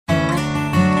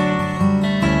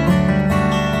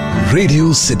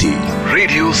Radio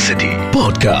city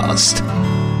podcast.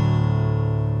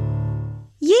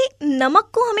 ये नमक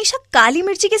को हमेशा काली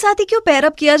मिर्ची के साथ ही क्यों पेयर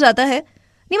अप किया जाता है?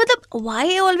 नहीं मतलब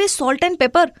why always salt and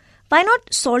paper? Why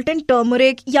not salt and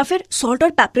turmeric या फिर सॉल्ट और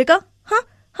पेपरिका? हाँ,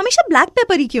 हमेशा ब्लैक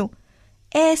पेपर ही क्यों?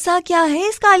 ऐसा क्या है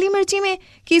इस काली मिर्ची में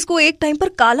कि इसको एक टाइम पर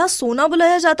काला सोना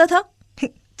बुलाया जाता था?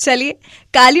 चलिए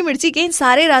काली मिर्ची के इन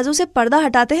सारे राजों से पर्दा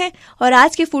हटाते हैं और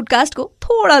आज के फूडकास्ट को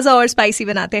थोड़ा सा और स्पाइसी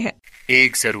बनाते हैं।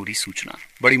 एक जरूरी सूचना,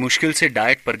 बड़ी मुश्किल से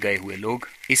डाइट पर गए हुए लोग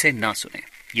इसे ना सुने।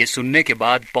 ये सुनने के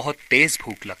बाद बहुत तेज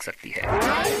भूख लग सकती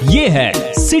है। ये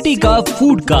है सिटी का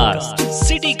फूडकास्ट।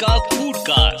 सिटी का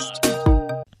फूडकास्ट।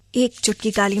 एक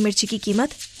चुटकी काली मिर्ची की कीमत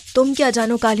तुम क्या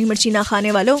जानो काली मिर्ची ना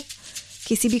खाने वालों।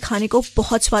 किसी भी खाने को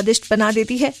बहुत स्वादिष्ट बना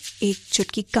देती है एक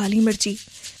चुटकी काली मिर्ची।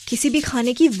 किसी भी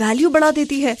खाने की वैल्यू बढ़ा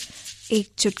देती है एक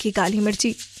चुटकी काली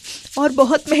मिर्ची। और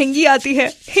बहुत महंगी आती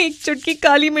है एक चुटकी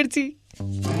काली मिर्ची।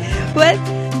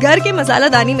 घर के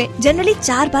मसालादानी में जनरली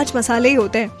 4-5 मसाले ही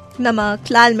होते हैं।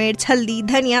 नमक, लाल मिर्च, हल्दी,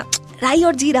 धनिया, राई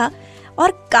और जीरा।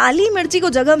 और काली मिर्ची को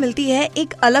जगह मिलती है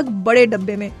एक अलग बड़े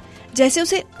डब्बे में, जैसे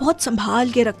उसे बहुत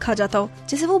संभाल के रखा जाता हो,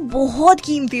 जैसे वो बहुत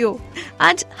कीमती हो।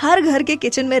 आज हर घर के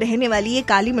किचन में रहने वाली ये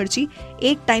काली मिर्ची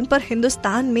एक टाइम पर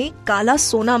हिंदुस्तान में काला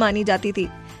सोना मानी जाती थी।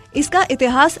 इसका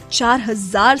इतिहास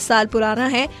 4000 साल पुराना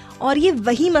है और ये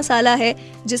वही मसाला है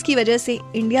जिसकी वजह से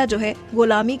इंडिया जो है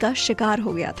गुलामी का शिकार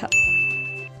हो गया था।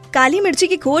 काली मिर्ची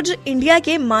की खोज इंडिया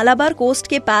के मालाबार कोस्ट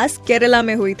के पास केरला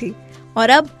में हुई थी और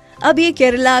अब ये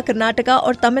केरला, कर्नाटका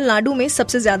और तमिलनाडु में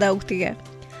सबसे ज्यादा उगती है।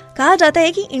 कहा जाता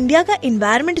है कि इंडिया का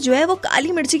एनवायरनमेंट जो है वो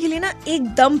काली मिर्ची के लिए ना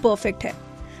एकदम परफेक्ट है।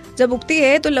 जब उगती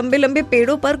है तो लंबे लंबे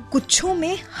पेड़ों पर गुच्छों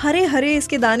में हरे हरे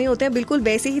इसके दाने होते हैं, बिल्कुल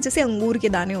वैसे ही जैसे अंगूर के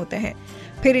दाने होते हैं।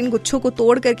 फिर इन गुच्छों को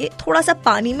तोड़ करके थोड़ा सा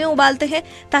पानी में उबालते हैं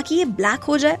ताकि ये ब्लैक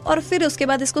हो जाए और फिर उसके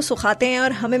बाद इसको सुखाते हैं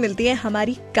और हमें मिलती है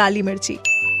हमारी काली मिर्ची।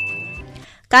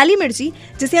 काली मिर्ची,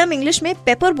 जिसे हम इंग्लिश में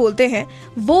पेपर बोलते हैं,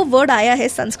 वो वर्ड आया है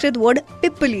संस्कृत वर्ड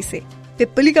पिप्पली से।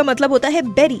 पिप्पली का मतलब होता है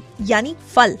बेरी यानी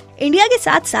फल। इंडिया के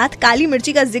साथ साथ काली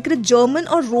मिर्ची का जिक्र जर्मन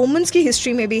और रोमन्स की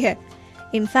हिस्ट्री में भी है।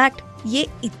 इनफैक्ट ये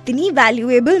इतनी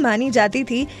वैल्यूएबल मानी जाती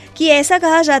थी कि ऐसा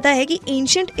कहा जाता है कि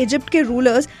एंशिएंट इजिप्ट के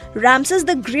रूलर्स रामसेस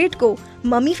द ग्रेट को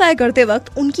ममीफाई करते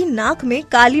वक्त उनकी नाक में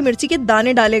काली मिर्ची के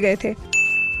दाने डाले गए थे।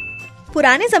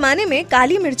 पुराने जमाने में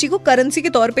काली मिर्ची को करेंसी के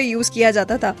तौर पे यूज किया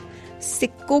जाता था।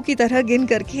 सिक्कों की तरह गिन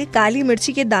करके काली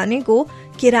मिर्ची के दाने को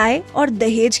किराए और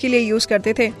दहेज के लिए यूज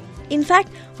करते थे।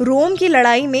 इनफैक्ट रोम की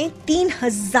लड़ाई में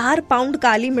 3000 पाउंड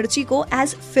काली मिर्ची को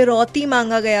एज फिरौती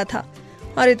मांगा गया था।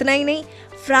 और इतना ही नहीं,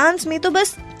 फ्रांस में तो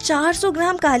बस 400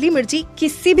 ग्राम काली मिर्ची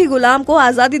किसी भी गुलाम को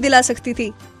आजादी दिला सकती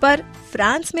थी। पर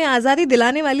फ्रांस में आजादी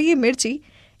दिलाने वाली ये मिर्ची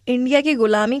इंडिया की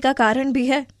गुलामी का कारण भी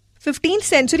है। 15th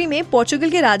सेंचुरी में पोर्चुगल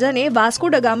के राजा ने वास्को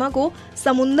ड गामा को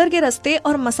समुंदर के रास्ते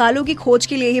और मसालों की खोज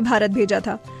के लिए ही भारत भेजा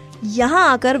था। यहाँ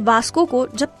आकर वास्को को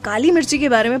जब काली मिर्ची के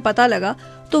बारे में पता लगा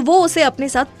तो वो उसे अपने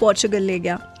साथ पोर्चुगल ले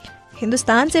गया।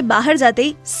 हिंदुस्तान से बाहर जाते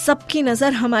ही सबकी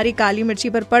नजर हमारी काली मिर्ची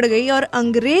पर पड़ गई और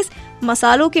अंग्रेज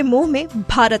मसालों के मोह में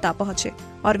भारत आ पहुंचे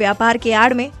और व्यापार के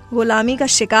आड़ में गुलामी का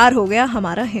शिकार हो गया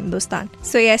हमारा हिंदुस्तान।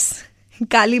 सो यस,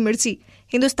 काली मिर्ची,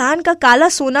 हिंदुस्तान का काला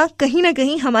सोना, कहीं ना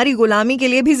कहीं हमारी गुलामी के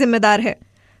लिए भी जिम्मेदार है।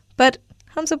 पर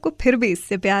हम सबको फिर भी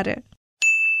इससे प्यार है।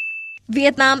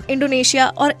 वियतनाम, इंडोनेशिया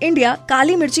और इंडिया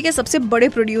काली मिर्ची के सबसे बड़े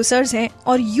प्रोड्यूसर्स हैं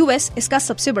और यूएस इसका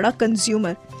सबसे बड़ा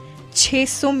कंज्यूमर।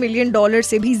 $600 मिलियन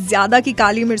से भी ज्यादा की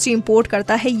काली मिर्ची इंपोर्ट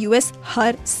करता है यूएस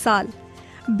हर साल।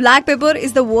 Black pepper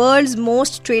is the world's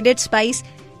most traded spice,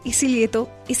 इसीलिए तो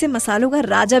इसे मसालों का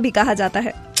राजा भी कहा जाता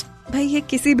है। भाई ये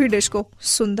किसी भी डिश को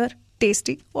सुंदर,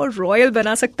 टेस्टी और रॉयल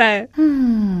बना सकता है।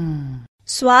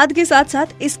 स्वाद के साथ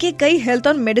साथ इसके कई हेल्थ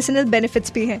और मेडिसिनल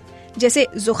बेनिफिट्स भी हैं, जैसे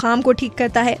जुकाम को ठीक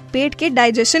करता है, पेट के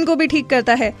डाइजेशन को भी ठीक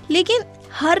करता है। लेकिन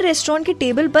हर रेस्टोरेंट के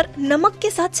टेबल पर नमक के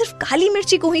साथ सिर्फ काली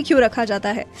मिर्ची को ही क्यों रखा जाता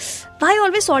है? Why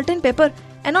always salt and pepper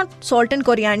and not salt and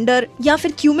coriander या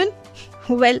फिर cumin?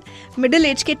 Well, मिडिल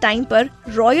एज के टाइम पर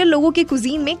रॉयल लोगों के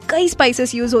कुजीन में कई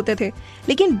स्पाइसेस यूज होते थे,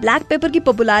 लेकिन ब्लैक पेपर की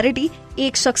पॉपुलैरिटी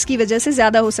एक शख्स की वजह से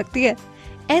ज्यादा हो सकती है।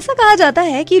 ऐसा कहा जाता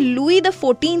है कि लुई द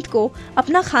 14th को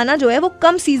अपना खाना जो है वो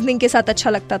कम सीजनिंग के साथ अच्छा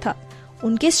लगता था।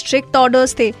 उनके स्ट्रिक्ट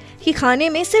ऑर्डर्स थे कि खाने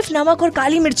में सिर्फ नमक और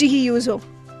काली मिर्ची ही यूज हो।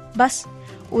 बस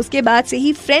उसके बाद से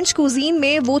ही फ्रेंच कुजीन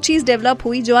में वो चीज डेवलप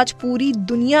हुई जो आज पूरी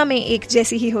दुनिया में एक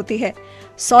जैसी ही होती है,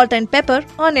 salt and pepper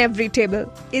on every table.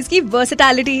 इसकी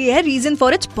वर्सेटैलिटी ही है रीजन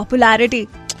फॉर इट्स पॉपुलैरिटी।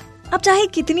 अब चाहे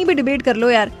कितनी भी डिबेट कर लो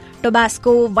यार,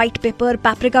 टोबास्को, व्हाइट पेपर,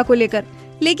 पेपरिका को लेकर,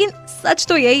 लेकिन सच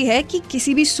तो यही है कि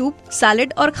किसी भी सूप,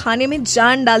 सैलेड और खाने में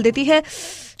जान डाल देती है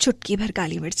चुटकी भर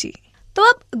काली मिर्ची। तो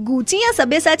अब गुची या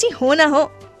सब्यसाची हो ना हो,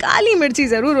 काली मिर्ची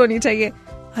जरूर होनी चाहिए।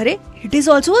 अरे it is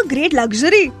also a great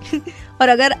luxury. और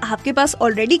अगर आपके पास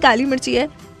ऑलरेडी काली मिर्ची है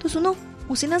तो सुनो,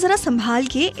 उसे ना जरा संभाल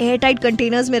के एयर टाइट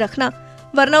कंटेनर्स में रखना,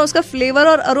 वरना उसका फ्लेवर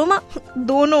और अरोमा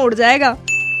दोनों उड़ जाएगा।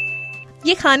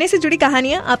 ये खाने से जुड़ी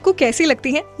कहानियां आपको कैसी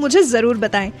लगती हैं मुझे जरूर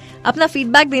बताएं। अपना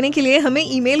फीडबैक देने के लिए हमें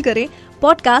ईमेल करें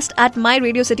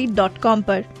podcast@myradiocity.com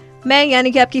पर। मैं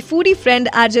यानी कि आपकी फूडी फ्रेंड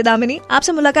आरजे दामिनी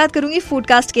आपसे मुलाकात करूंगी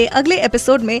फूडकास्ट के अगले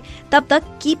एपिसोड में। तब तक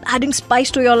keep adding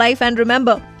spice to your life and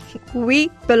remember, we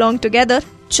belong together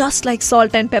just like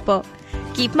salt and pepper.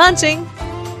 Keep munching.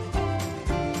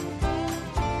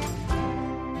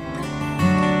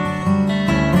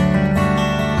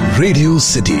 Radio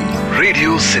city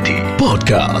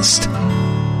podcast.